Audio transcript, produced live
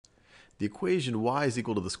the equation y is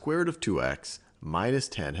equal to the square root of 2x minus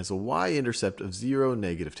 10 has a y-intercept of 0,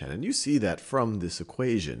 negative 10. And you see that from this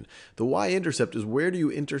equation. The y-intercept is where do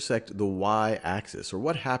you intersect the y-axis, or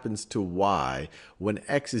what happens to y when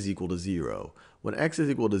x is equal to 0. When x is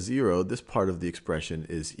equal to 0, this part of the expression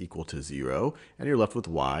is equal to 0, and you're left with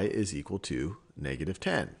y is equal to negative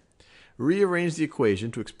 10. Rearrange the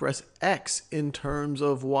equation to express x in terms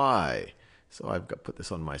of y. So I've put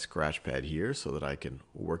this on my scratch pad here so that I can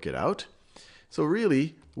work it out. So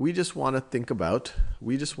really, we just want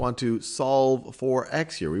to solve for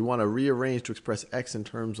x here. We want to rearrange to express x in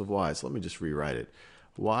terms of y. So let me just rewrite it.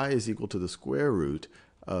 Y is equal to the square root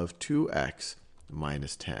of 2x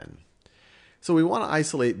minus 10. So we want to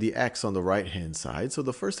isolate the x on the right-hand side. So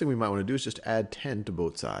the first thing we might want to do is just add 10 to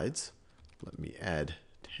both sides. Let me add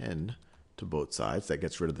 10 to both sides. That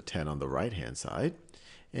gets rid of the 10 on the right-hand side.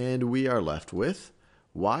 And we are left with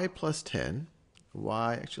y plus 10.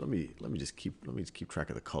 Actually, let me just keep track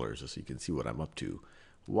of the colors just so you can see what I'm up to.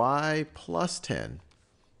 Y plus 10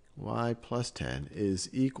 is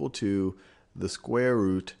equal to the square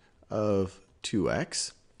root of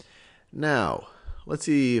 2x. Now, let's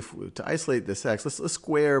see to isolate this x, let's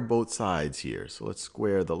square both sides here. So let's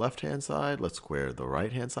square the left-hand side, let's square the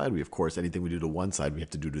right-hand side. Of course, anything we do to one side, we have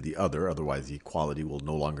to do to the other, otherwise the equality will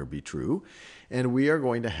no longer be true. And we are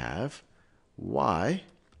going to have y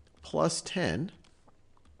plus 10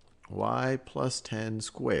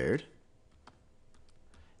 squared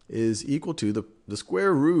is equal to the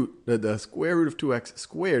square root of 2x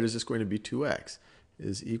squared is just going to be 2x,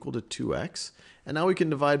 is equal to 2x. And now we can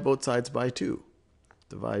divide both sides by 2.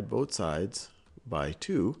 Divide both sides by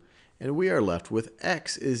 2, and we are left with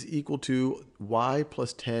x is equal to y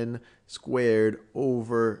plus 10 squared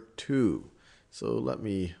over 2. So let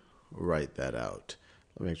me write that out.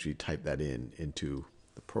 Let me actually type that into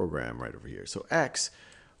the program right over here. So x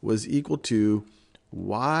was equal to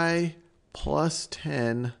y plus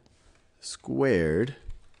 10 squared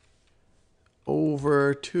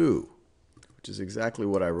over 2, which is exactly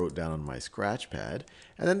what I wrote down on my scratch pad.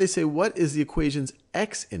 And then they say, what is the equation's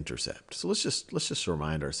x-intercept? So let's just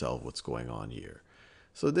remind ourselves what's going on here.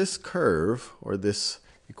 So this curve, or this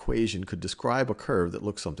equation, could describe a curve that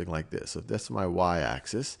looks something like this. So if that's my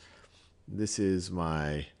y-axis, this is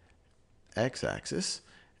my x-axis.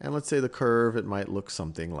 And let's say the curve, it might look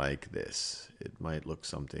something like this. It might look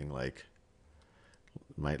something like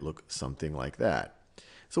that.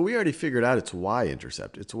 So we already figured out its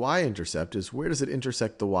y-intercept. Its y-intercept is where does it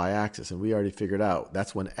intersect the y-axis? And we already figured out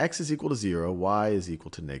that's when x is equal to 0, y is equal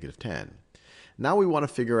to negative 10. Now we want to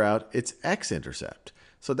figure out its x-intercept.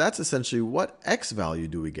 So that's essentially what x value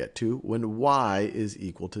do we get to when y is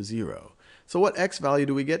equal to 0. So what x value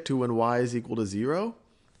do we get to when y is equal to 0?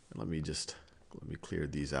 Let me clear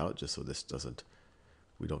these out just so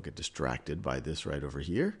we don't get distracted by this right over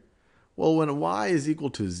here. Well, when y is equal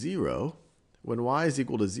to 0,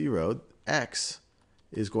 x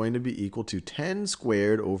is going to be equal to 10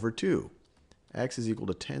 squared over 2. X is equal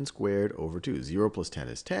to 10 squared over 2. 0 plus 10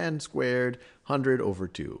 is 10 squared, 100 over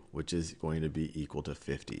 2, which is going to be equal to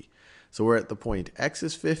 50. So we're at the point x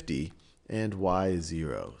is 50 and y is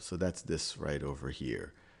 0. So that's this right over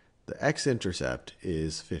here. The x-intercept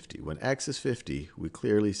is 50. When x is 50, we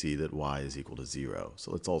clearly see that y is equal to 0.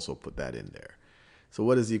 So let's also put that in there. So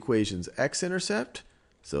what is the equation's x-intercept?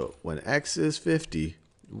 So when x is 50,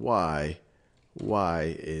 y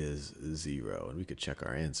is 0. And we could check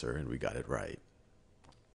our answer, and we got it right.